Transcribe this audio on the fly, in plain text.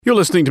You're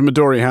listening to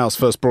Midori House,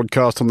 first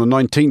broadcast on the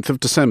 19th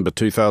of December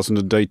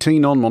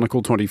 2018 on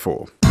Monocle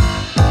 24.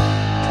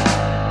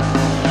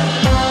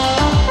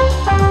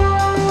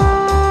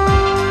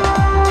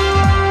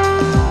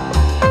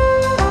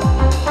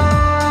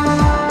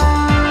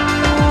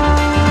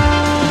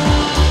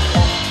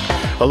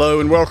 Hello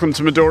and welcome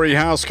to Midori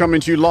House, coming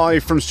to you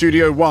live from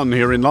Studio 1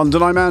 here in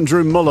London. I'm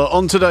Andrew Muller.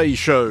 On today's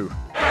show,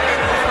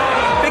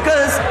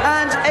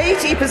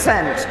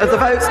 80% of the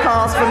votes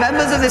cast for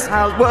members of this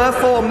House were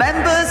for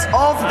members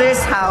of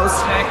this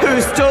House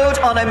who stood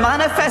on a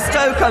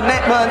manifesto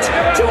commitment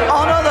to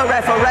honour the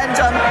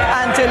referendum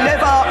and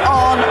deliver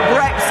on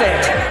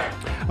Brexit.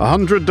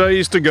 100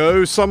 days to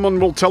go. Someone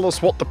will tell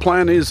us what the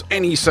plan is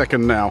any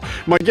second now.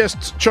 My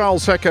guests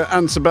Charles Hecker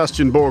and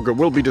Sebastian Borger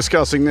will be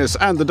discussing this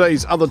and the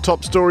day's other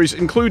top stories,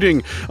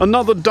 including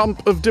another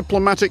dump of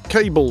diplomatic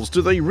cables.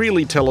 Do they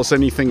really tell us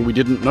anything we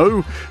didn't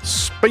know?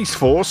 Space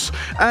Force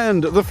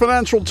and the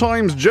Financial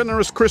Times'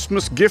 generous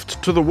Christmas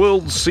gift to the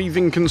world's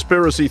seething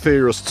conspiracy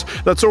theorists.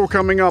 That's all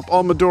coming up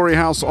on Midori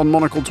House on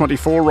Monocle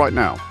 24 right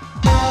now.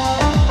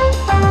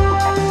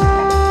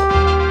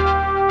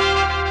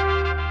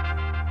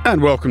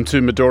 And welcome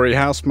to Midori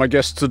House. My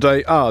guests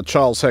today are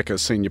Charles Hecker,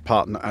 Senior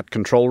Partner at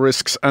Control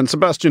Risks, and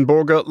Sebastian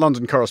Borger,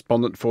 London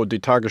Correspondent for Die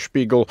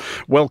Tagesspiegel.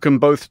 Welcome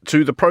both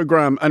to the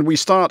programme. And we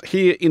start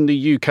here in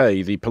the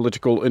UK, the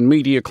political and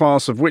media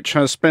class of which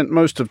has spent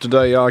most of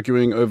today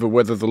arguing over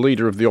whether the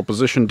leader of the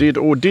opposition did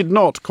or did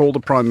not call the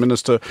Prime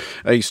Minister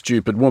a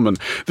stupid woman.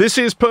 This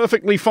is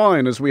perfectly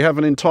fine, as we have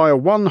an entire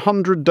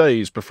 100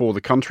 days before the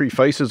country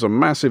faces a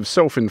massive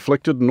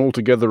self-inflicted and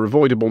altogether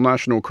avoidable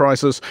national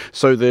crisis,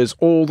 so there's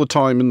all the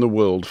time in the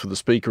world for the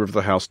Speaker of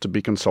the House to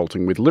be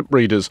consulting with lip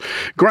readers.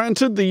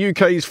 Granted, the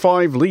UK's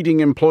 5 leading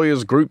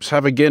employers groups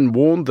have again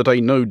warned that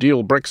a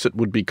no-deal Brexit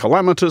would be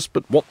calamitous,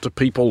 but what do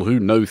people who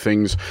know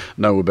things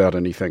know about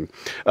anything?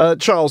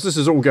 Charles, this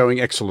is all going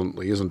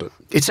excellently, isn't it?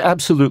 It's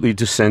absolutely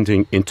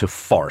descending into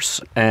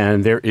farce,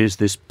 and there is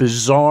this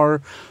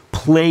bizarre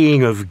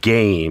playing of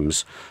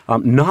games,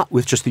 not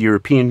with just the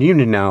European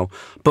Union now,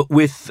 but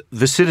with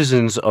the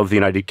citizens of the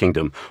United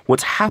Kingdom.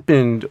 What's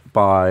happened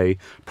by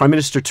Prime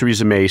Minister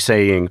Theresa May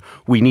saying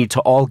we need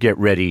to all get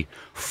ready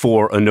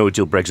for a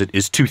no-deal Brexit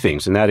is two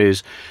things, and that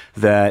is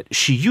that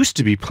she used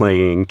to be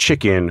playing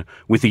chicken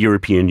with the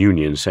European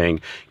Union,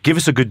 saying, give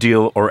us a good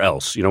deal or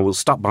else, we'll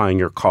stop buying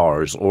your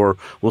cars, or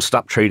we'll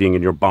stop trading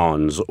in your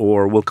bonds,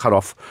 or we'll cut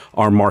off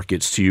our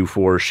markets to you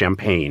for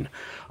champagne.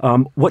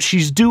 What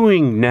she's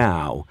doing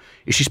now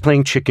is she's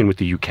playing chicken with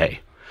the UK.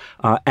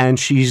 And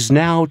she's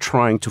now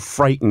trying to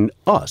frighten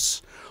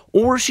us,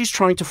 or she's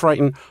trying to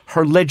frighten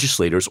her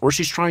legislators, or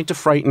she's trying to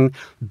frighten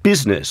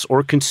business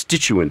or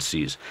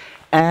constituencies.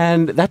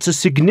 And that's a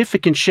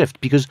significant shift,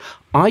 because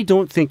I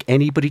don't think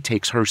anybody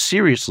takes her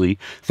seriously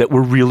that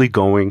we're really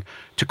going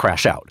to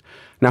crash out.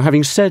 Now,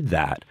 having said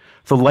that,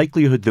 the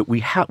likelihood that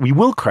we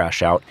will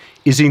crash out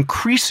is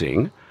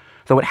increasing,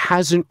 though it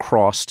hasn't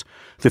crossed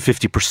the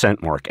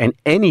 50% mark. And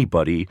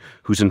anybody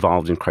who's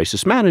involved in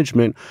crisis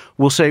management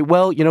will say,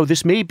 well,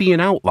 this may be an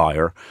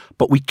outlier,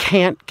 but we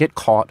can't get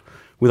caught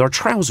with our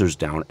trousers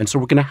down. And so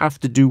we're going to have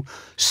to do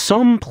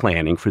some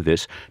planning for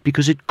this,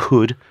 because it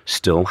could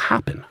still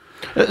happen.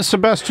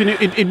 Sebastian,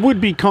 it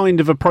would be kind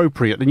of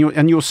appropriate,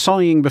 and you're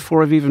sighing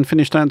before I've even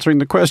finished answering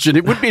the question.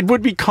 It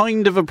would be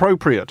kind of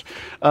appropriate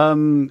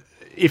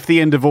if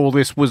the end of all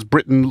this was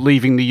Britain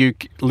leaving the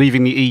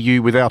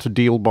EU without a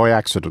deal by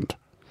accident.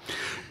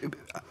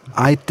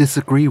 I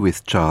disagree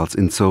with Charles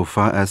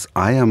insofar as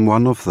I am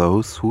one of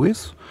those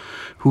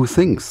who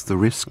thinks the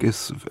risk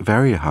is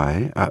very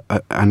high,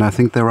 and I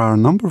think there are a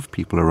number of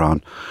people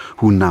around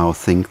who now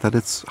think that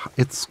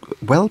it's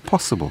well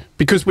possible.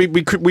 Because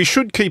we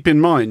should keep in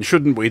mind,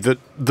 shouldn't we, that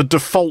the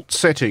default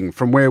setting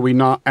from where we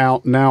now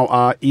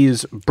are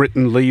is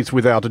Britain leaves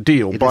without a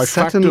deal. By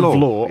fact of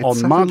law,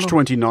 on March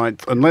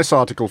 29th, unless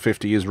Article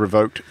 50 is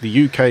revoked,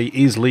 the UK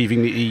is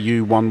leaving the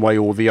EU one way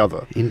or the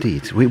other.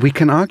 Indeed. We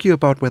can argue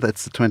about whether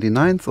it's the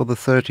 29th or the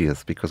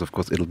 30th, because of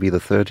course it'll be the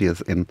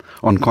 30th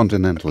on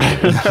continental.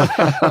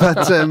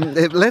 But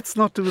let's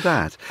not do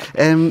that.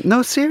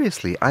 No,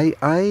 seriously,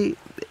 I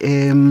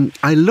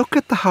look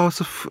at the House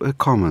of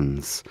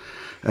Commons,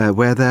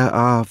 where there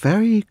are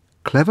very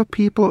clever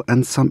people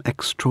and some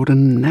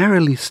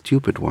extraordinarily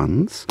stupid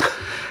ones,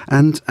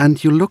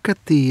 and you look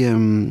at the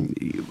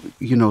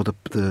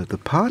the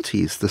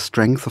parties, the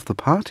strength of the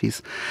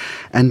parties,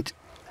 and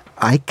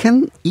I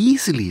can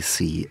easily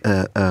see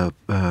a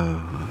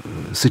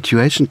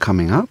situation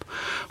coming up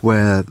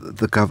where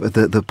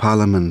the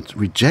Parliament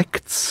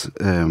rejects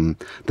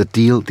the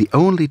deal, the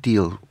only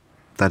deal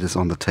that is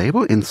on the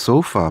table.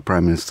 Insofar,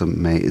 Prime Minister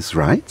May is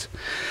right.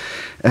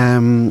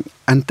 And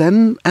And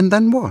then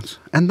what?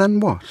 And then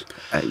what?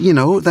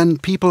 Then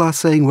people are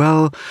saying,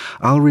 well,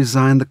 I'll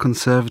resign the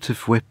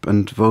Conservative whip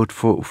and vote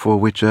for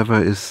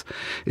whichever is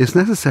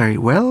necessary.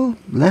 Well,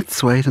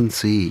 let's wait and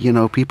see.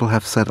 People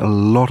have said a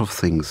lot of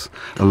things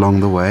along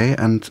the way,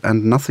 and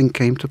nothing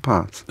came to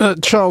pass.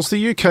 Charles,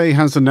 the UK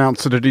has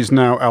announced that it is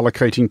now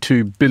allocating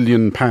 £2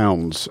 billion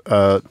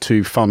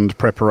to fund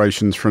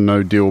preparations for a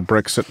no-deal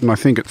Brexit, and I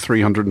think at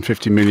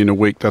 $350 million a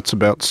week, that's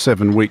about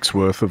 7 weeks'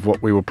 worth of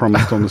what we were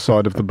promised on the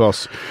side of the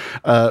bus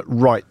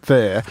right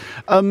there.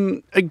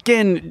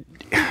 Again,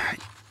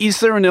 is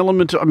there an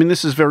element,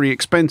 this is very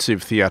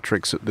expensive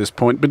theatrics at this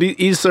point, but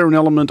is there an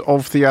element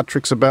of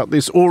theatrics about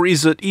this, or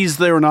is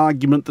there an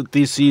argument that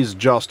this is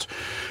just,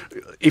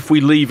 if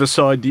we leave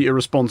aside the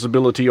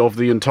irresponsibility of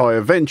the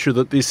entire venture,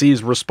 that this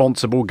is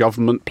responsible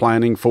government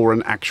planning for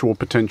an actual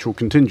potential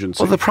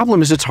contingency? Well, the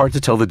problem is it's hard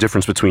to tell the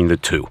difference between the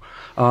two,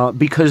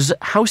 because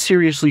how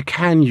seriously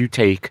can you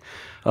take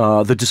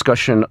the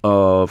discussion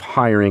of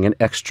hiring an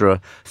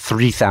extra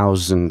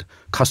 3,000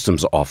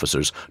 customs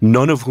officers,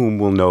 none of whom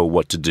will know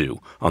what to do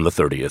on the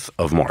 30th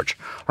of March?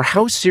 Or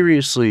how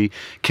seriously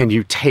can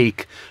you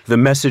take the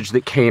message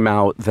that came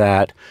out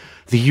that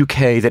the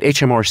UK, that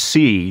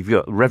HMRC,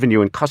 the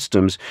Revenue and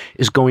Customs,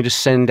 is going to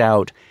send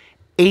out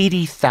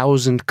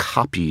 80,000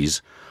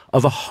 copies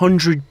of a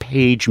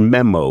 100-page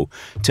memo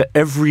to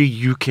every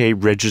UK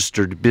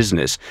registered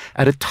business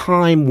at a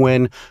time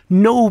when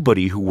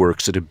nobody who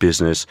works at a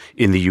business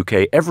in the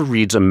UK ever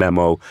reads a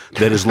memo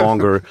that is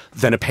longer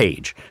than a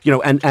page.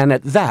 And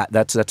at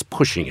that's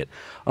pushing it.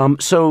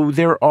 So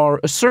there are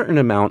a certain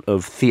amount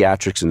of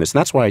theatrics in this, and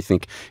that's why I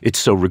think it's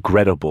so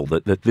regrettable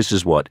that this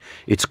is what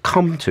it's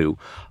come to.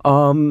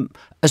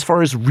 As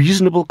far as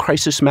reasonable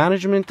crisis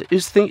management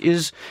is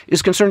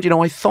concerned,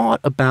 I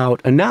thought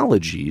about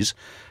analogies,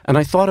 and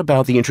I thought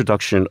about the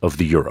introduction of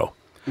the euro.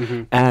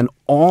 Mm-hmm. And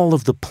all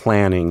of the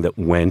planning that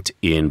went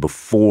in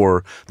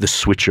before the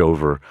switch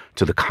over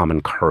to the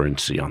common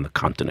currency on the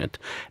continent.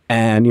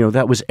 And,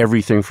 that was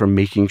everything from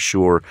making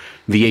sure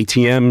the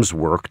ATMs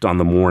worked on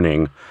the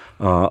morning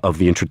of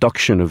the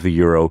introduction of the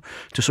euro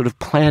to sort of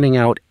planning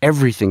out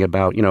everything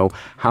about,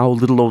 how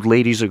little old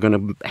ladies are going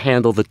to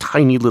handle the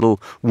tiny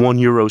little 1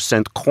 euro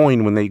cent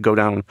coin when they go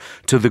down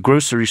to the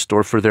grocery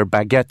store for their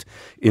baguette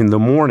in the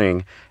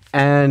morning.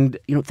 And,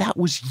 that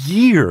was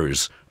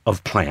years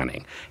of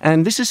planning.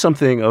 And this is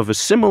something of a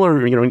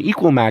similar, an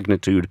equal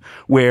magnitude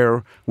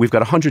where we've got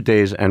 100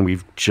 days and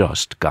we've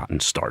just gotten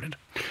started.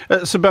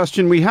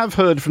 Sebastian, we have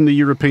heard from the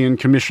European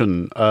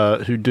Commission,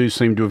 who do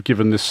seem to have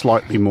given this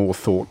slightly more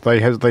thought.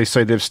 They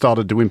say they've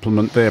started to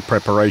implement their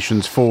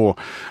preparations for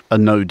a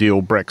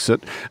no-deal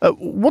Brexit.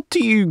 What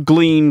do you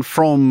glean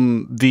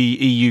from the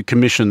EU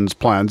Commission's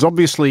plans?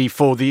 Obviously,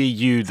 for the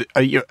EU,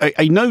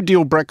 a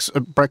no-deal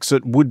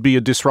Brexit would be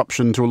a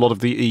disruption to a lot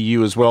of the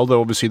EU as well, though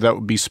obviously that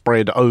would be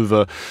spread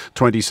over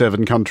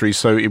 27 countries,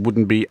 so it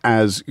wouldn't be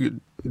as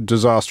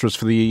disastrous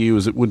for the EU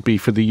as it would be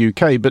for the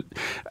UK. But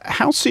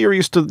how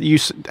serious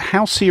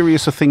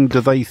a thing do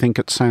they think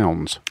it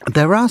sounds?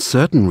 There are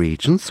certain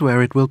regions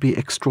where it will be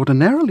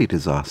extraordinarily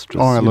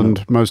disastrous.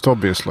 Ireland, most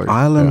obviously.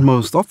 Ireland,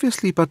 most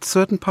obviously, but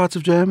certain parts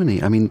of Germany.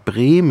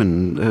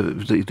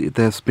 Bremen,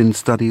 there's been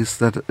studies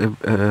that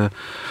the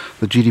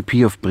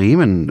GDP of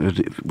Bremen,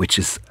 which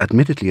is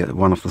admittedly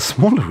one of the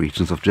smaller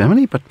regions of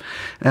Germany, but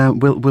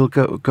will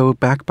go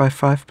back by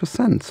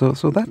 5%.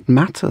 So that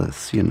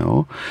matters,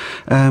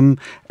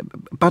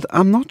 But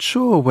I'm not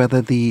sure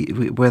whether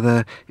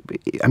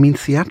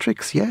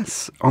theatrics,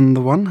 yes, on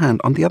the one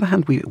hand. On the other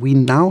hand, we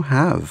now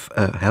have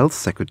a health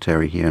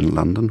secretary here in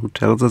London who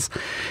tells us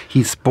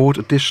he's bought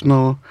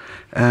additional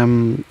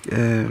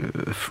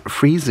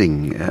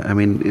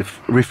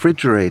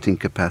refrigerating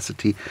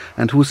capacity,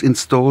 and who's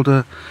installed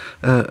a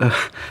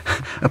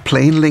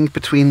plane link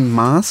between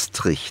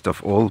Maastricht,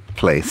 of all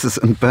places,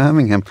 and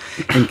Birmingham,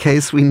 in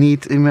case we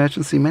need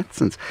emergency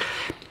medicines.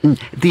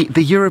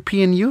 The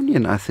European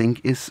Union, I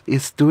think,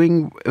 is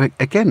doing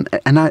again,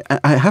 and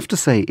I have to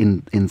say,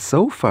 in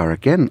so far,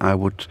 again, I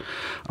would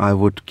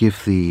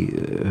give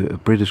the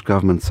British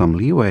government some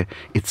leeway.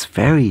 It's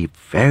very,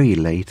 very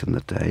late in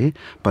the day,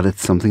 but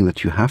it's something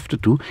that you have to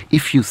do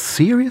if you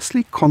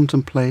seriously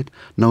contemplate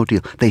no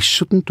deal. They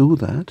shouldn't do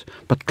that,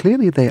 but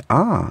clearly they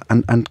are,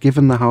 and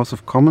given the House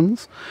of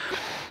Commons,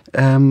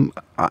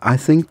 I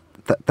think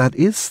that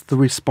is the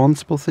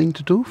responsible thing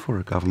to do for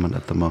a government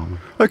at the moment.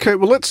 OK,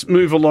 well, let's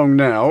move along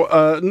now.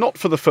 Not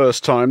for the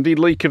first time, the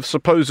leak of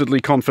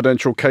supposedly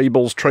confidential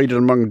cables traded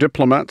among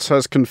diplomats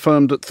has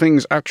confirmed that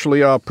things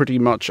actually are pretty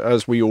much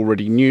as we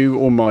already knew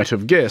or might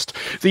have guessed.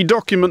 The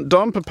document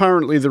dump,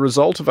 apparently the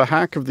result of a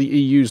hack of the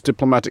EU's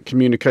diplomatic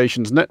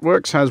communications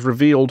networks, has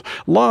revealed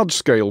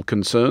large-scale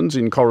concerns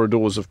in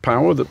corridors of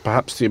power that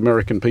perhaps the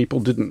American people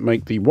didn't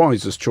make the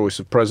wisest choice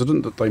of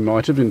president that they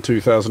might have in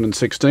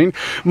 2016.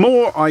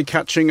 More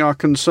eye-catching are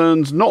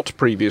concerns not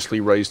previously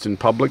raised in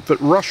public that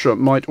Russia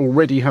might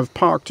already have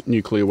parked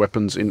nuclear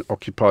weapons in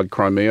occupied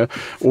Crimea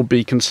or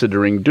be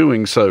considering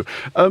doing so.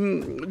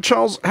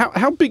 Charles,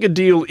 how big a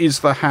deal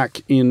is the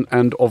hack in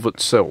and of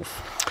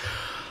itself?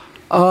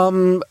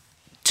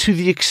 to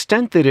the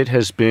extent that it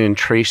has been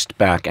traced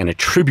back and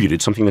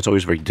attributed, something that's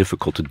always very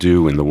difficult to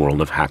do in the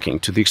world of hacking,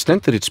 to the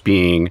extent that it's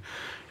being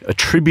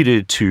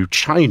attributed to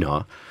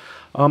China,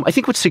 I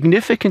think what's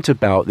significant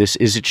about this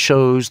is it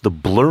shows the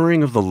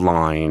blurring of the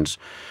lines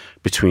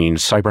between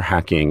cyber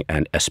hacking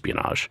and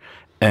espionage.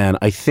 And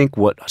I think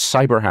what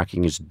cyber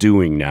hacking is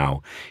doing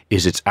now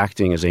is it's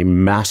acting as a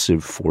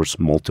massive force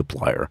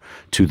multiplier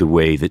to the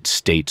way that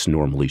states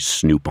normally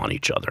snoop on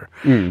each other.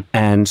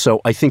 And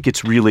so I think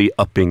it's really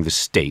upping the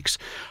stakes.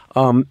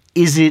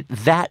 Is it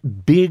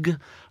that big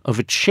of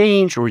a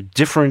change or a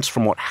difference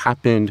from what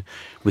happened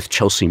with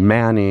Chelsea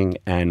Manning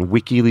and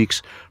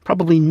WikiLeaks?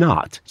 Probably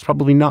not. It's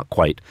probably not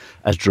quite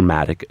as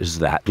dramatic as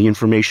that. The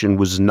information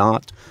was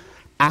not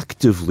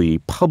actively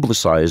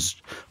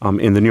publicized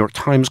in the New York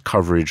Times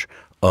coverage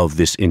of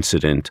this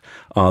incident.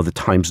 The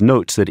Times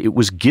notes that it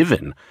was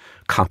given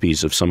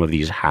copies of some of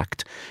these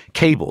hacked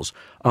cables.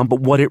 But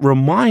what it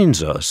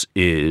reminds us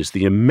is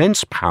the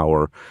immense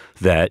power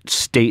that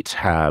states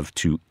have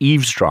to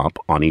eavesdrop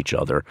on each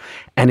other.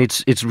 And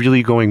it's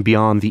really going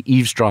beyond the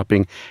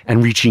eavesdropping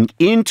and reaching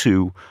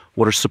into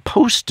what are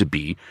supposed to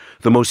be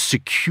the most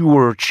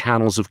secure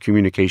channels of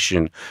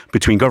communication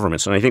between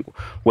governments. And I think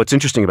what's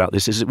interesting about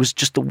this is it was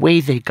just the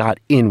way they got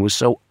in was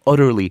so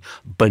utterly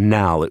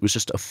banal. It was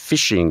just a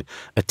phishing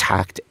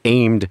attack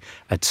aimed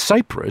at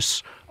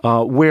Cyprus,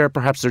 where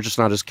perhaps they're just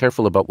not as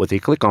careful about what they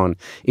click on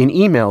in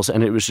emails.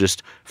 And it was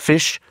just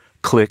fish,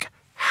 click,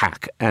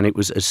 hack. And it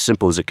was as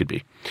simple as it could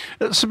be.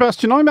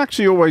 Sebastian, I'm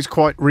actually always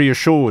quite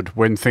reassured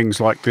when things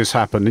like this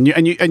happen,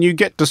 and you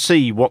get to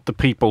see what the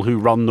people who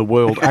run the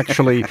world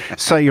actually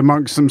say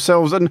amongst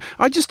themselves. And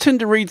I just tend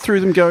to read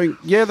through them, going,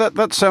 "Yeah,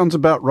 that sounds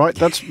about right.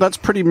 That's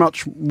pretty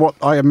much what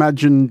I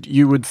imagined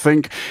you would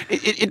think."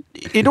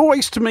 It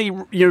always, to me,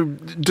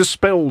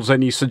 dispels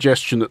any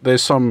suggestion that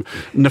there's some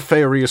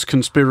nefarious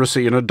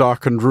conspiracy in a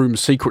darkened room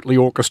secretly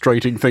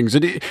orchestrating things.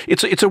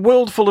 It's a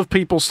world full of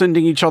people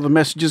sending each other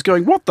messages,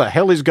 going, "What the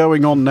hell is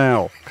going on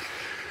now?"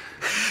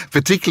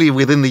 Particularly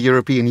within the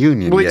European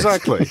Union. Well, yes.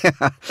 exactly.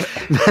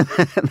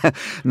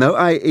 No,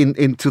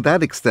 to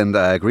that extent,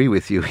 I agree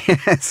with you.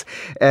 Yes,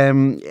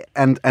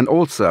 and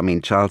also, I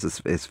mean, Charles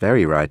is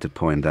very right to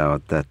point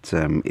out that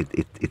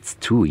it's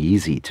too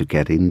easy to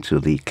get into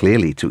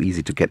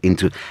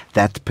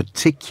that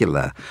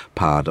particular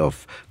part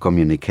of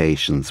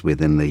communications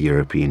within the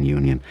European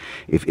Union,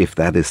 if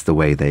that is the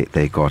way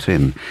they got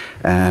in.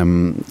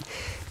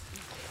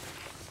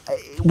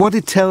 What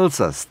it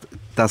tells us,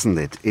 doesn't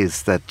it,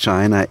 is that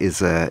China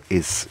is a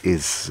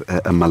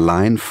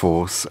malign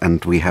force,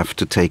 and we have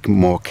to take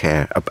more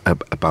care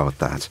about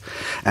that.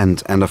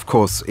 And of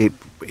course, it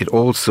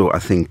also, I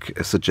think,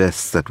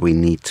 suggests that we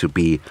need to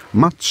be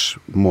much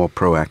more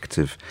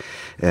proactive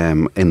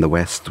in the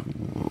West.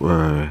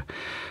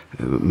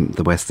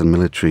 The Western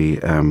military,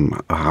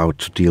 how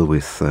to deal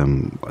with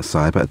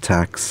cyber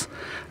attacks,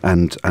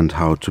 and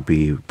how to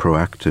be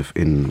proactive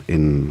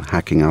in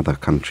hacking other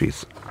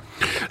countries.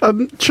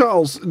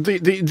 Charles,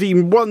 the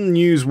one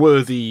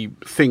newsworthy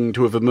thing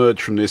to have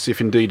emerged from this, if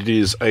indeed it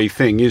is a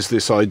thing, is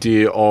this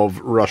idea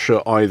of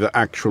Russia either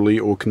actually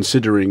or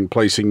considering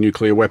placing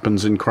nuclear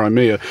weapons in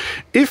Crimea.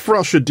 If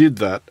Russia did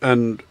that,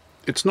 and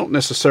it's not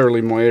necessarily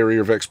my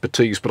area of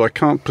expertise, but I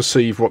can't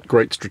perceive what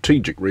great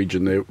strategic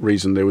reason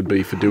there would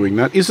be for doing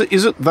that. Is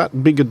it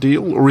that big a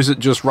deal, or is it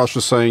just Russia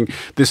saying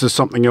this is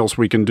something else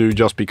we can do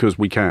just because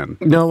we can?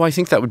 No, I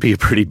think that would be a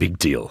pretty big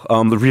deal.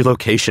 The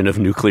relocation of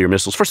nuclear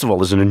missiles, first of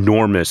all, is an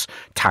enormous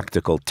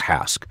tactical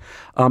task.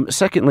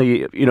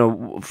 Secondly,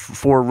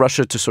 for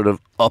Russia to sort of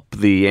up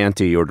the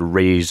ante or to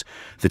raise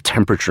the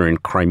temperature in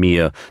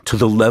Crimea to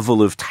the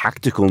level of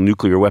tactical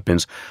nuclear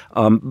weapons,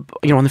 on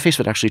the face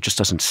of it, actually, it just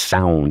doesn't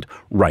sound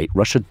right.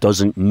 Russia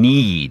doesn't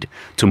need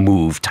to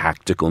move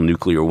tactical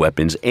nuclear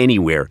weapons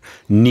anywhere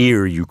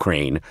near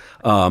Ukraine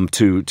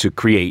to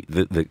create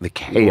the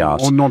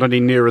chaos. Or not any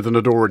nearer than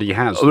it already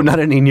has. Or not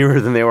any nearer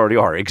than they already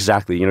are.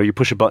 Exactly. You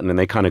push a button and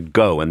they kind of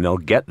go, and they'll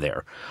get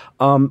there.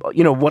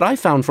 What I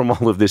found from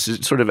all of this is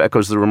it sort of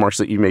echoes the remarks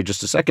that you made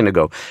just a second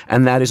ago,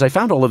 and that is I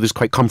found all of this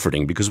quite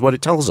comforting, because what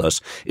it tells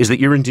us is that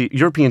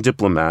European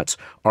diplomats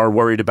are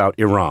worried about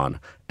Iran,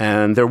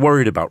 and they're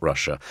worried about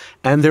Russia,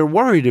 and they're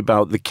worried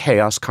about the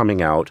chaos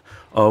coming out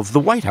of the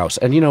White House.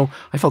 And,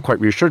 I felt quite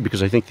reassured,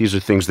 because I think these are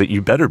things that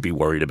you better be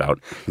worried about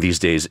these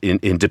days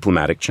in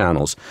diplomatic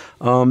channels.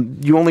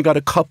 You only got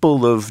a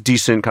couple of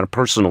decent kind of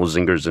personal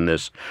zingers in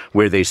this,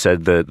 where they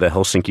said that the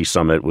Helsinki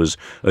summit was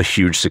a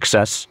huge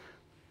success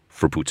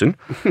for Putin.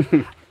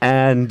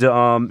 And,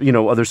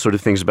 other sort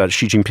of things about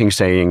Xi Jinping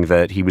saying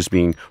that he was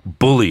being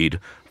bullied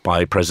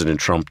by President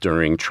Trump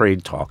during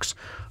trade talks.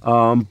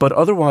 But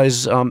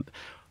otherwise,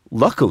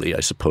 luckily, I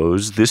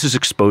suppose, this is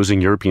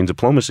exposing European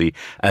diplomacy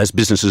as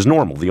business as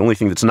normal. The only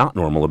thing that's not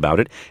normal about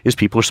it is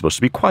people are supposed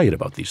to be quiet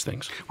about these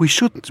things. We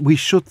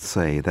should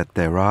say that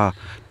there are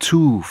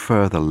two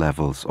further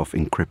levels of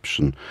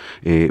encryption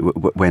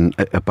when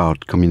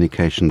about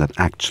communication that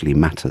actually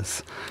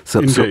matters.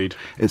 Indeed.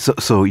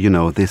 So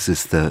this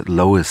is the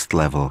lowest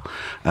level.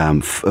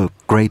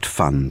 Great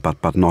fun,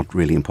 but not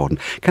really important.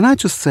 Can I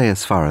just say,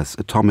 as far as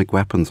atomic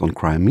weapons on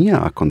Crimea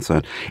are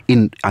concerned,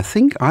 I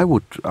think I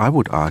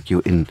would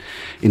argue in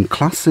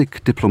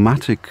classic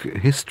diplomatic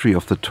history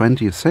of the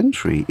 20th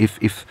century, if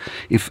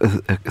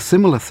a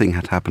similar thing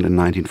had happened in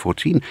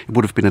 1914, it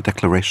would have been a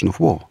declaration of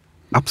war.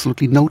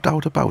 Absolutely no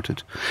doubt about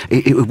it.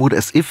 It would,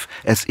 as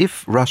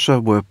if Russia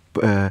were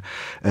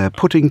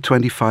putting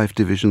 25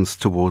 divisions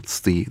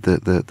towards the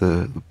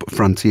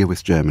frontier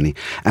with Germany,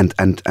 and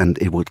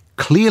it would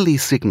clearly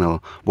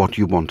signal what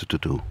you wanted to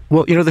do.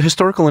 Well, the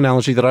historical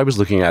analogy that I was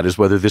looking at is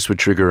whether this would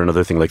trigger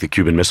another thing like the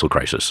Cuban Missile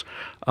Crisis.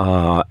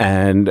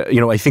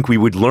 I think we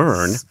would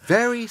learn...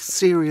 Very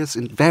serious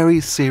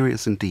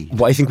indeed.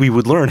 Well, I think we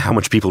would learn how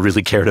much people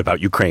really cared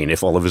about Ukraine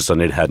if all of a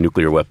sudden it had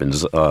nuclear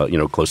weapons,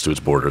 close to its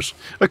borders.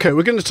 Okay,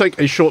 we're going to take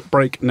a short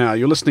break now.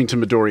 You're listening to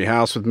Midori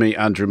House with me,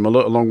 Andrew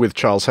Muller, along with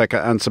Charles Hecker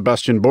and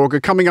Sebastian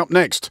Borger. Coming up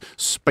next,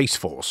 Space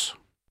Force.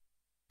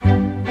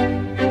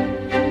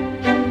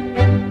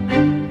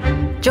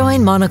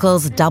 Join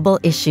Monocle's double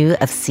issue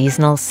of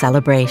seasonal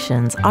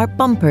celebrations. Our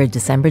bumper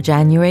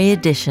December-January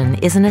edition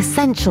is an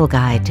essential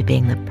guide to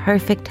being the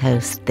perfect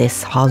host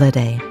this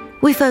holiday.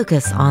 We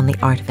focus on the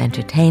art of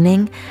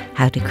entertaining,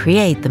 how to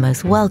create the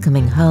most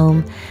welcoming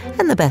home,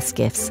 and the best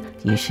gifts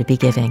you should be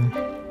giving.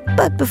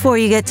 But before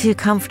you get too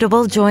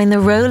comfortable, join the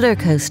roller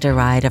coaster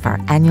ride of our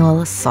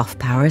annual soft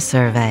power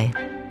survey.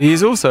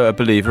 He's also a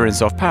believer in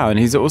soft power, and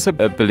he's also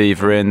a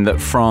believer in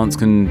that France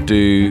can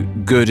do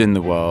good in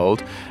the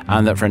world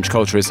and that French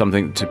culture is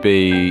something to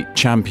be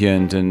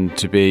championed and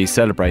to be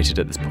celebrated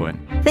at this point.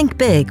 Think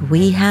big.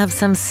 We have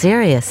some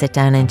serious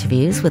sit-down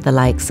interviews with the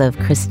likes of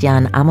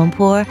Christiane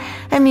Amanpour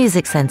and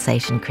music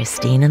sensation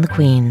Christine and the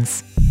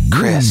Queens.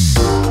 Chris.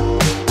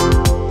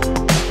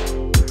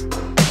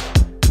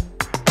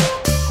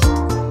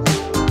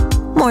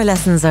 More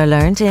lessons are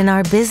learned in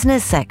our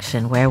business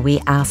section, where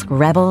we ask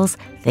rebels,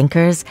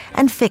 thinkers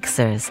and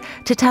fixers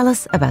to tell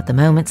us about the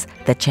moments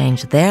that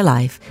changed their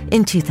life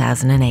in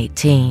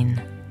 2018.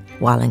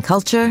 While in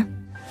culture...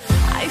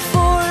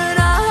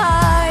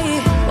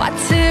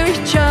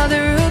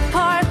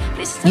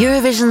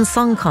 Eurovision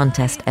Song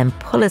Contest and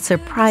Pulitzer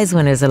Prize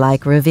winners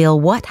alike reveal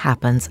what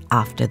happens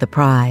after the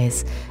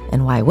prize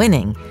and why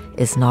winning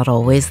is not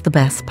always the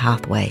best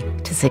pathway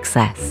to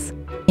success.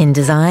 In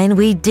design,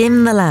 we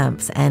dim the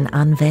lamps and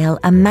unveil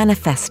a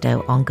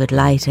manifesto on good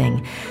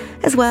lighting,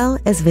 as well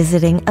as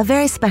visiting a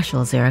very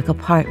special Zurich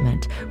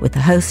apartment with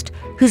the host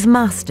who's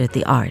mastered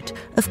the art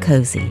of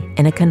cozy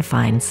in a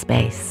confined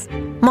space.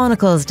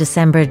 Monocle's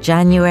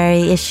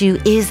December-January issue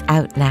is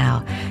out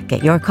now.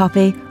 Get your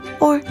copy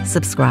or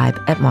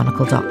subscribe at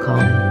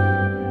monocle.com.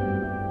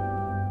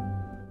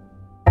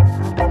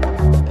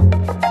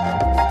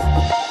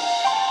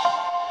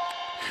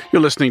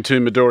 You're listening to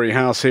Midori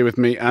House, here with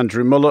me,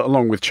 Andrew Muller,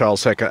 along with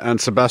Charles Hecker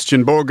and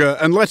Sebastian Borger.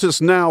 And let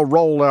us now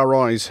roll our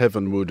eyes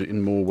heavenward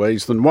in more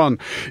ways than one.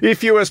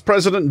 If US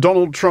President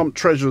Donald Trump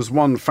treasures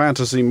one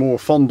fantasy more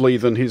fondly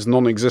than his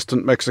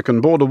non-existent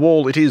Mexican border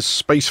wall, it is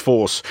Space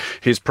Force,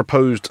 his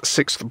proposed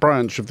sixth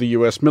branch of the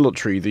US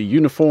military, the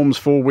uniforms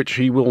for which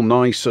he will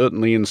nigh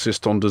certainly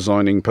insist on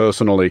designing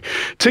personally.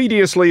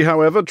 Tediously,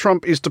 however,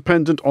 Trump is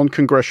dependent on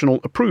congressional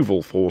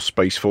approval for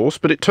Space Force,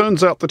 but it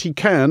turns out that he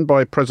can,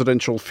 by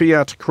presidential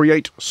fiat,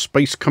 create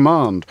Space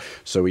Command.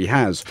 So he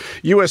has.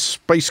 US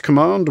Space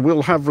Command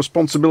will have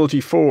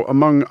responsibility for,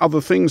 among other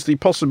things, the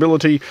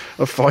possibility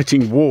of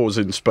fighting wars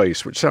in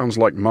space, which sounds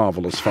like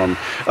marvellous fun.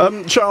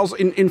 Charles,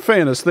 in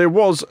fairness, there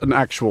was an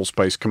actual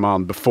Space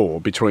Command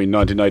before, between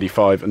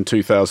 1985 and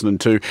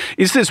 2002.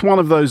 Is this one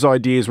of those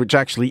ideas which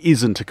actually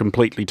isn't a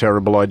completely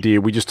terrible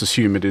idea? We just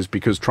assume it is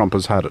because Trump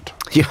has had it.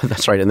 Yeah,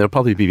 that's right. And there'll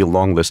probably be a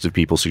long list of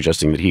people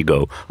suggesting that he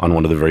go on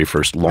one of the very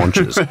first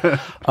launches.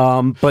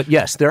 But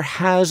yes, there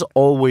has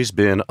always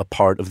been a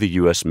part of the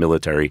U.S.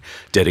 military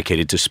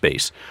dedicated to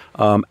space.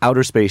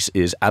 Outer space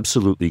is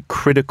absolutely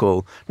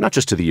critical, not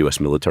just to the U.S.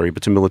 military,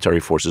 but to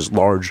military forces,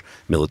 large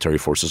military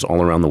forces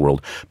all around the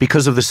world,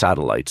 because of the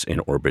satellites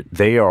in orbit.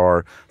 They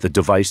are the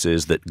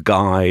devices that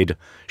guide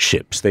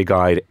ships, they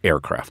guide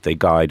aircraft, they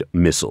guide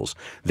missiles,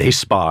 they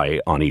spy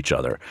on each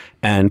other.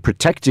 And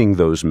protecting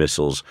those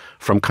missiles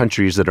from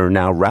countries that are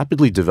now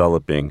rapidly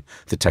developing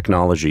the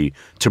technology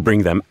to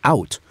bring them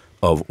out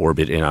of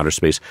orbit in outer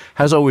space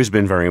has always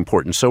been very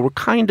important. So we're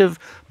kind of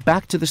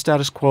back to the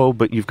status quo,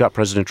 but you've got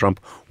President Trump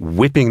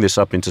whipping this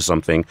up into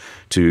something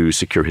to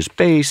secure his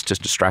base, to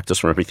distract us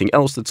from everything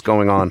else that's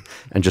going on,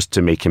 and just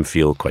to make him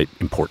feel quite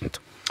important.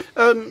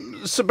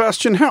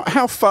 Sebastian,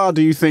 how far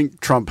do you think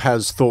Trump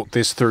has thought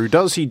this through?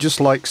 Does he just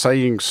like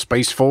saying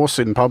Space Force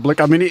in public?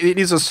 I mean, it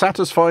is a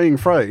satisfying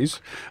phrase.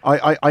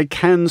 I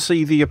can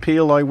see the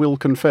appeal, I will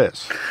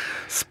confess.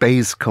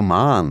 Space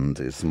Command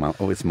is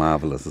always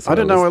marvelous. As I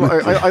don't know.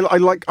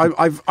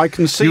 I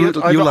can see you, it.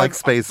 You like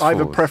Space Force. I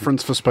have a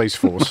preference for Space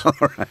Force. All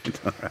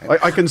right.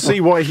 I can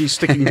see why he's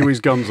sticking to his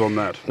guns on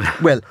that.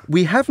 Well,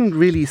 we haven't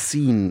really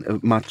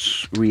seen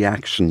much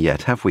reaction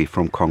yet, have we,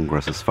 from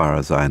Congress, as far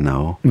as I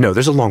know? No,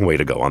 there's a long way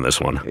to go on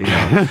this one.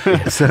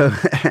 Yeah. So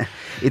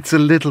it's a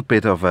little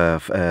bit of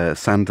a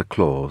Santa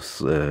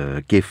Claus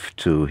gift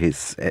to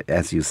his,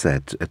 as you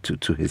said,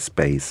 to his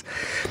base.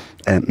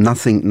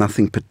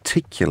 Nothing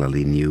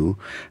particularly new,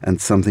 and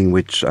something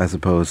which I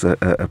suppose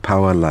a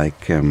power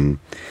like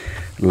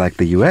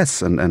the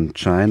US and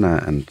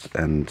China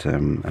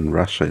and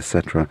Russia,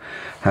 etc.,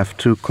 have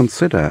to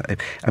consider.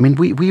 I mean,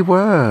 we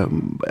were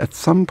at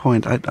some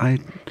point. I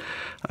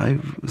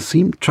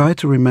try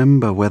to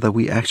remember whether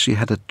we actually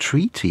had a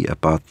treaty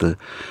about the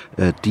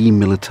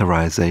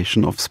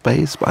demilitarization of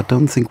space, but I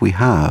don't think we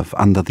have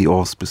under the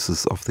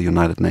auspices of the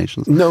United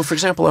Nations. No, for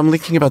example, I'm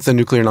thinking about the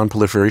Nuclear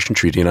Non-Proliferation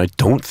Treaty, and I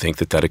don't think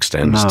that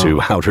extends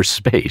to outer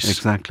space.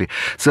 Exactly.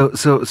 So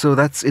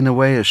that's in a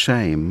way a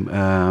shame.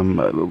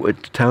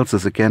 It tells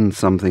us again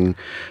something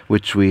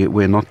which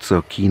we're not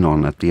so keen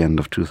on at the end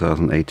of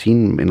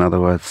 2018. In other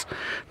words,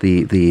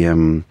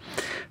 the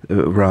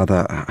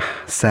rather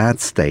sad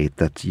state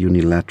that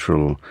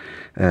unilateral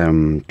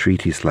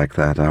treaties like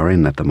that are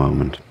in at the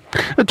moment.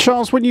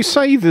 Charles, when you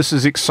say this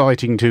is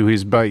exciting to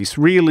his base,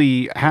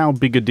 really, how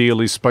big a deal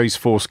is Space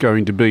Force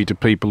going to be to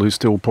people who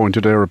still point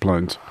at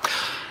aeroplanes?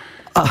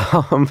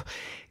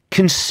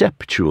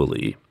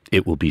 Conceptually,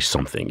 it will be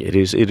something. It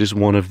is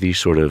one of these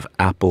sort of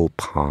apple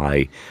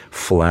pie,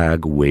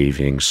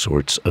 flag-waving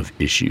sorts of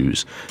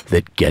issues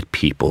that get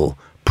people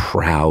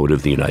proud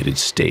of the United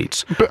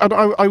States. But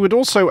I would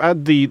also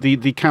add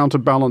the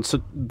counterbalance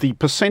that the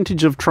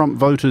percentage of Trump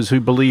voters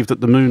who believe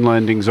that the moon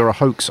landings are a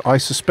hoax, I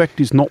suspect,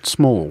 is not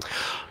small.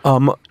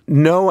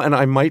 No, and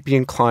I might be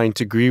inclined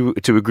to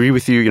agree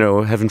with you. You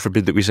know, heaven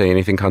forbid that we say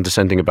anything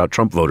condescending about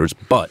Trump voters,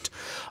 but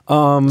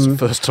it's the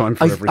first time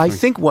for everything. I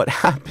think what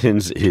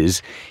happens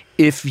is,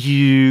 if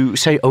you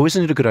say, oh,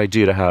 isn't it a good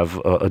idea to have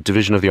a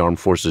division of the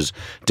armed forces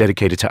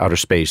dedicated to outer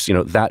space, you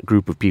know, that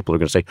group of people are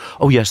going to say,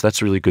 oh, yes,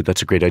 that's really good.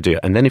 That's a great idea.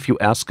 And then if you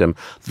ask them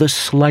the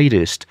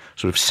slightest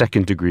sort of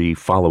second-degree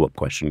follow-up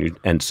question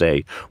and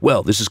say,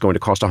 well, this is going to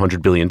cost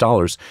 $100 billion,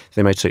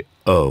 they might say,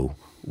 oh,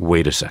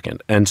 wait a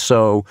second. And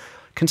so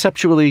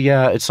conceptually,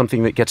 yeah, it's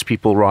something that gets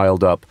people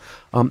riled up.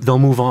 They'll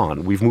move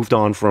on. We'll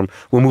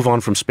move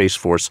on from Space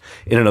Force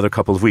in another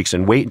couple of weeks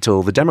and wait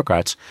until the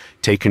Democrats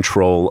take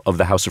control of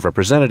the House of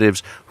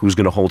Representatives, who's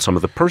going to hold some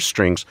of the purse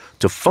strings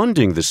to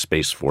funding this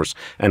Space Force,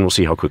 and we'll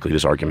see how quickly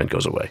this argument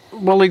goes away.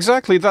 Well,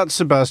 exactly that,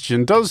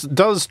 Sebastian.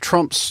 Does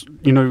Trump's,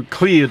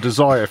 clear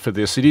desire for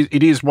this,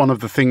 it is one of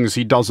the things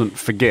he doesn't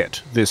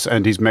forget, this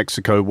and his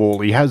Mexico wall.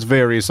 He has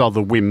various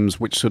other whims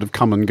which sort of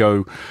come and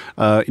go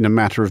in a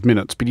matter of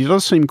minutes, but he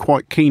does seem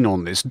quite keen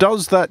on this.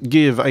 Does that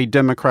give a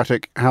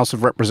Democratic House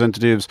of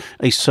Representatives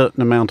a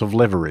certain amount of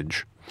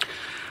leverage?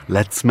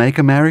 Let's make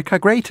America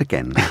great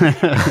again.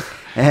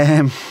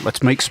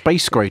 Let's make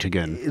space great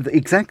again.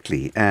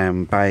 Exactly.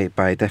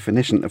 By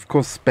definition, of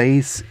course,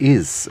 space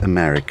is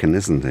American,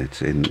 isn't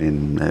it? In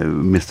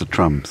Mr.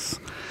 Trump's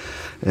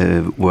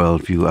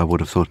worldview, I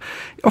would have thought.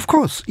 Of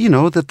course,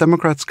 the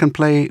Democrats can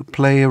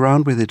play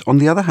around with it. On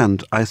the other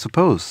hand, I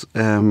suppose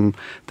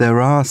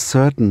there are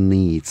certain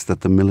needs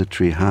that the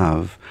military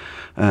have,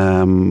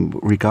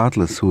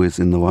 regardless who is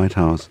in the White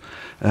House,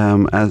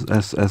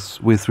 as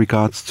with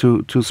regards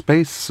to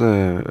space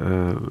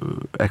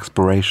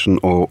exploration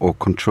or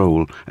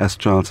control, as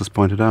Charles has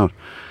pointed out.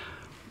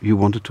 You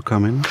wanted to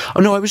come in? Oh,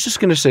 no, I was just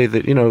going to say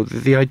that,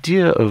 the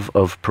idea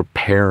of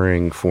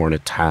preparing for an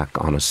attack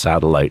on a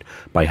satellite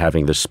by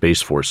having the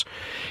Space Force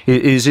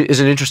is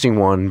an interesting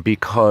one,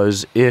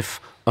 because if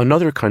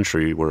another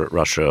country,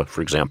 Russia,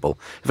 for example,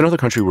 if another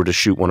country were to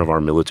shoot one of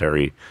our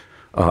military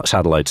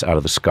satellites out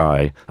of the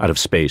sky, out of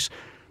space,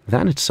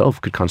 that in itself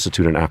could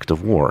constitute an act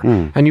of war.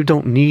 And you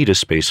don't need a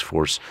Space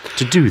Force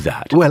to do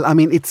that. Well, I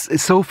mean,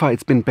 so far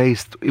it's been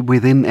based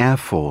within Air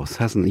Force,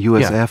 hasn't it?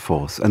 U.S. Air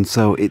Force. And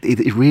so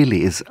it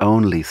really is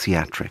only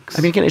theatrics.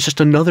 I mean, again, it's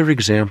just another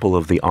example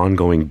of the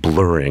ongoing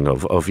blurring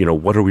of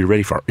what are we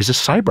ready for? Is a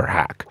cyber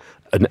hack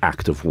an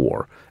act of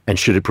war? And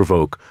should it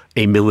provoke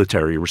a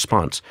military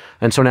response?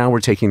 And so now we're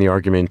taking the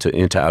argument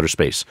into outer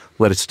space.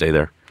 Let it stay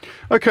there.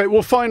 Okay,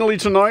 well, finally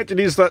tonight, it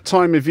is that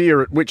time of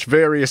year at which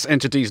various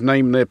entities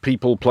name their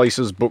people,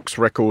 places, books,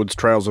 records,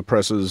 trouser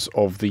presses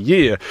of the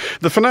year.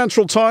 The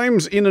Financial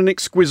Times, in an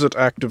exquisite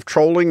act of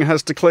trolling,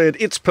 has declared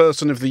its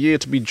person of the year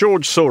to be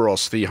George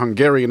Soros, the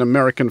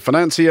Hungarian-American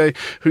financier,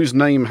 whose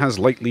name has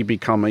lately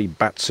become a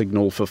bat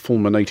signal for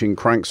fulminating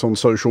cranks on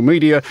social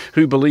media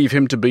who believe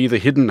him to be the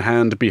hidden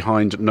hand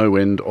behind no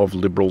end of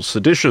liberal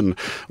sedition.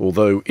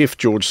 Although, if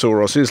George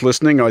Soros is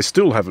listening, I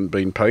still haven't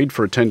been paid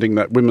for attending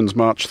that Women's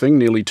March thing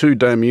nearly nearly 2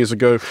 damn years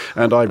ago,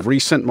 and I've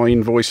resent my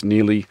invoice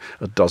nearly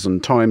a dozen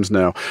times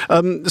now.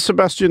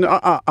 Sebastian,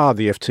 are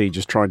the FT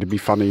just trying to be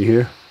funny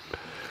here?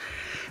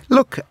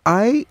 Look,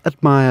 I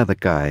admire the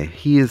guy.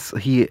 He was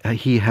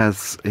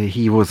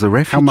a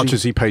refugee. How much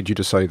has he paid you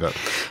to say that?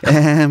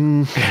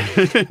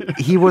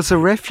 He was a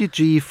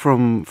refugee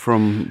from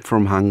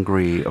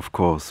Hungary, of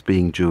course,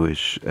 being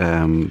Jewish,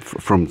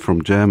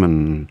 from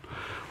German.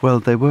 Well,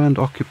 they weren't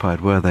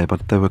occupied, were they?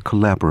 But they were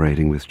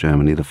collaborating with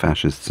Germany, the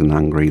fascists in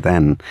Hungary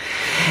then.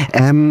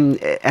 And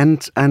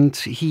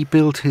he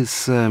built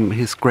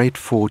his great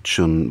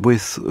fortune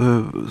with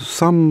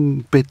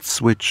some bits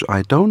which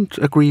I don't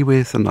agree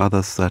with, and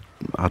others that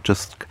are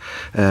just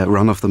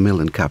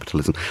run-of-the-mill in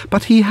capitalism.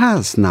 But he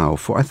has now,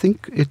 for I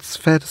think it's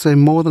fair to say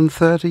more than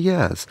 30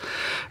 years,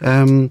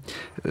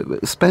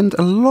 spent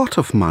a lot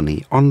of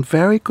money on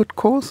very good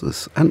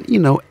causes. And,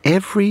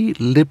 every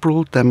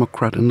liberal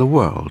Democrat in the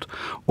world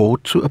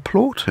ought to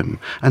applaud him.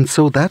 And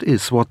so that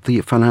is what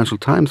the Financial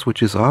Times,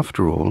 which is,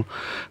 after all,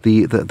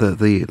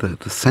 the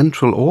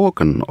central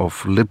organ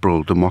of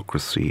liberal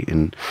democracy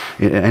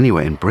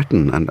anyway in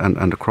Britain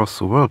and across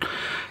the world,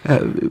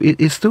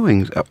 is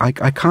doing.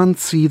 I can't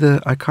see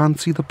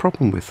the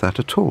problem with that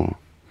at all.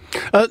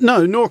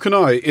 No, nor can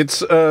I.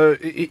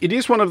 It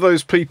is one of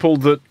those people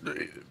that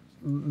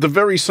the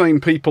very same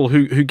people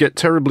who get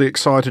terribly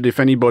excited if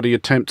anybody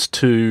attempts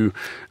to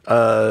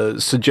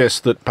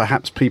suggest that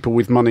perhaps people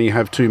with money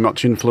have too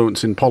much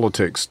influence in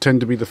politics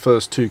tend to be the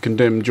first to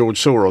condemn George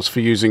Soros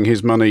for using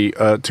his money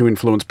to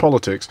influence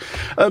politics.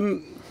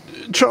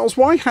 Charles,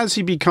 why has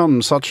he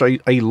become such a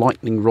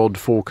lightning rod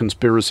for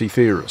conspiracy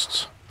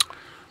theorists?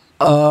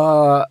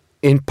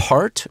 In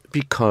part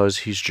because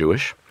he's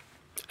Jewish.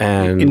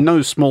 And in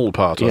no small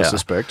part, I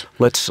suspect.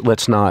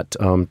 Let's not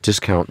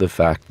discount the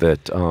fact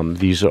that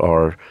these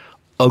are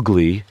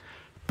ugly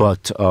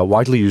but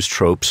widely used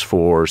tropes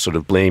for sort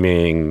of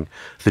blaming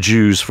the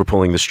Jews for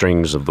pulling the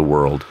strings of the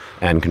world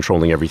and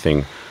controlling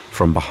everything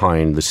from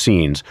behind the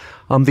scenes.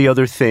 The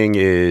other thing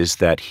is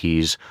that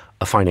he's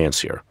a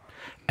financier,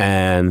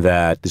 and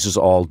that this is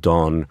all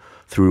done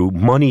through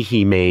money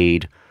he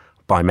made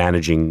by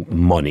managing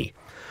money.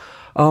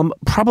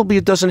 Probably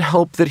it doesn't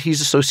help that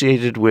he's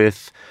associated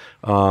with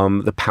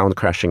the pound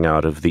crashing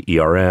out of the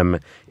ERM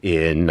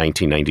in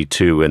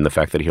 1992 and the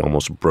fact that he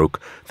almost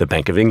broke the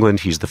Bank of England.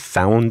 He's the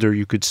founder,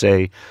 you could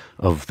say,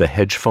 of the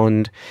hedge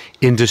fund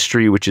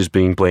industry, which is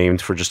being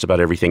blamed for just about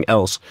everything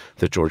else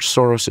that George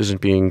Soros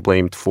isn't being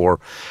blamed for.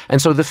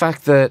 And so the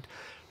fact that,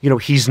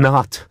 he's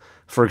not,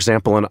 for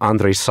example, an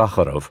Andrei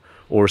Sakharov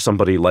or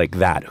somebody like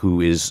that,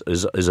 who is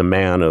a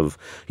man of,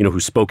 who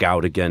spoke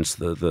out against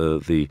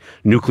the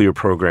nuclear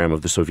program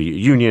of the Soviet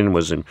Union,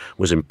 was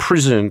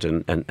imprisoned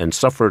and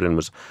suffered and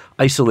was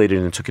isolated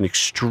and took an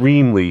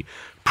extremely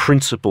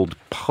principled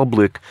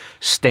public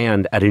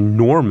stand at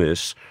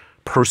enormous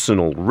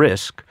personal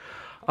risk.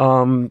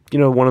 One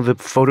of the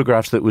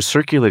photographs that was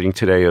circulating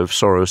today of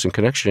Soros in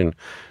connection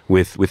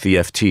with the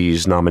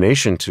FT's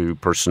nomination to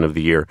Person of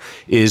the Year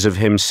is of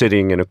him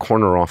sitting in a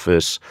corner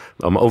office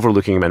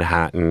overlooking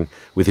Manhattan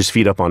with his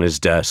feet up on his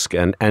desk.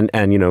 And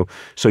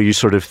so you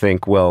sort of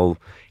think, well,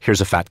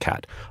 here's a fat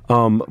cat.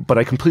 But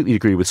I completely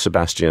agree with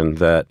Sebastian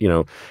that,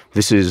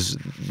 this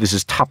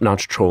is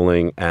top-notch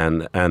trolling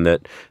and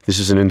that this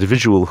is an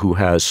individual who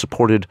has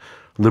supported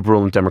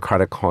liberal and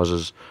democratic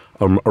causes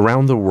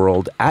around the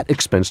world at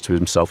expense to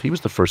himself. He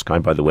was the first guy,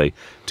 by the way,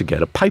 to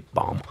get a pipe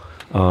bomb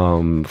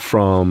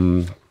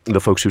from the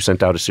folks who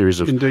sent out a series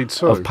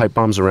of pipe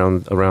bombs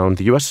around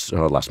the U.S.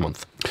 Last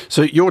month.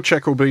 So your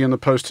check will be in the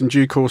post in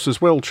due course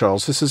as well,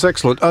 Charles. This is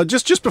excellent.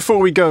 Just before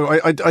we go,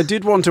 I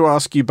did want to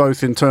ask you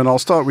both in turn. I'll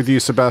start with you,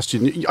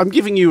 Sebastian. I'm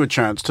giving you a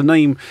chance to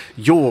name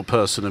your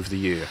Person of the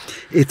Year.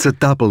 It's a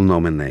double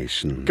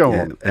nomination. Go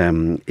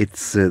on.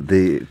 It's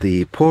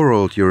the poor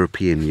old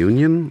European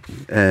Union,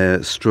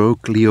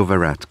 stroke Leo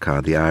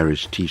Varadkar, the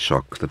Irish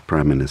Taoiseach, the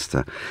Prime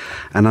Minister.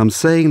 And I'm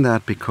saying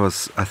that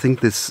because I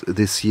think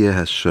this year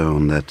has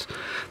shown that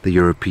the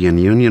European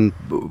Union,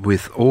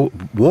 with all,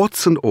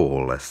 warts and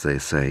all, as they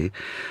say,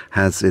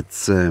 has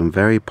its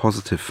very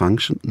positive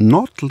function,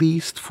 not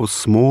least for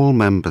small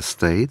member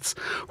states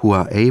who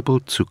are able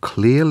to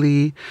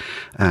clearly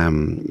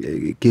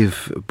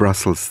give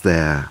Brussels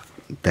their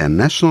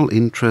national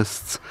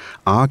interests,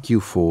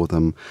 argue for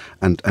them,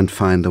 and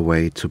find a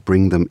way to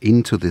bring them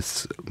into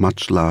this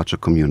much larger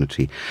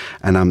community.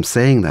 And I'm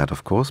saying that,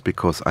 of course,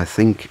 because I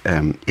think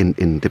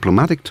in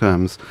diplomatic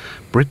terms,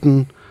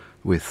 Britain,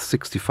 with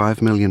 65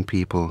 million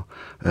people,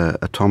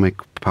 atomic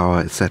power,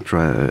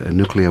 etc.,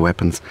 nuclear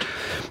weapons,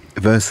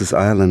 versus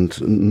Ireland,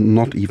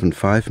 not even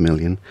 5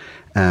 million,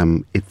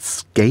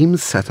 it's game,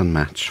 set and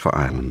match for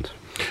Ireland.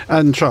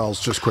 And Charles,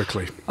 just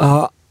quickly.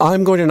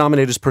 I'm going to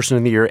nominate as Person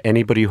of the Year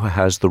anybody who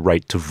has the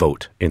right to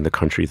vote in the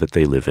country that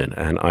they live in.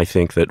 And I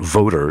think that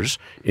voters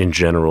in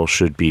general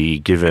should be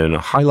given a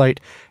highlight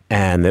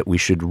and that we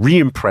should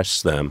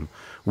re-impress them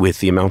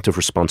with the amount of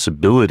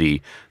responsibility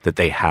that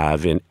they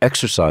have in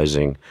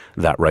exercising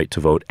that right to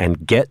vote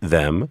and get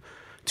them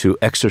to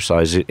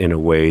exercise it in a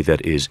way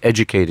that is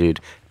educated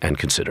and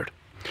considered.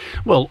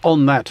 Well,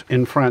 on that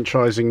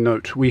enfranchising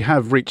note, we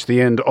have reached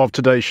the end of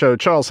today's show.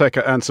 Charles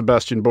Hecker and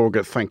Sebastian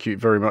Borger, thank you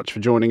very much for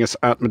joining us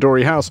at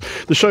Midori House.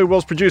 The show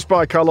was produced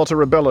by Carlotta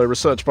Rebello,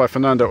 research by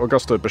Fernando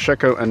Augusto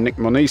Pacheco and Nick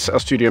Moniz. Our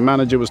studio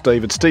manager was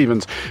David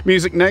Stevens.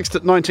 Music next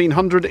at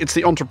 1900. It's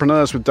The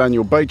Entrepreneurs with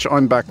Daniel Bache.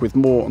 I'm back with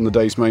more on the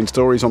day's main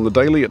stories on the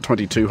Daily at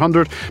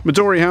 2200.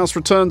 Midori House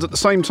returns at the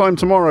same time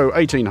tomorrow,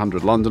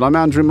 1800 London. I'm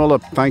Andrew Muller.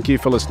 Thank you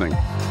for listening.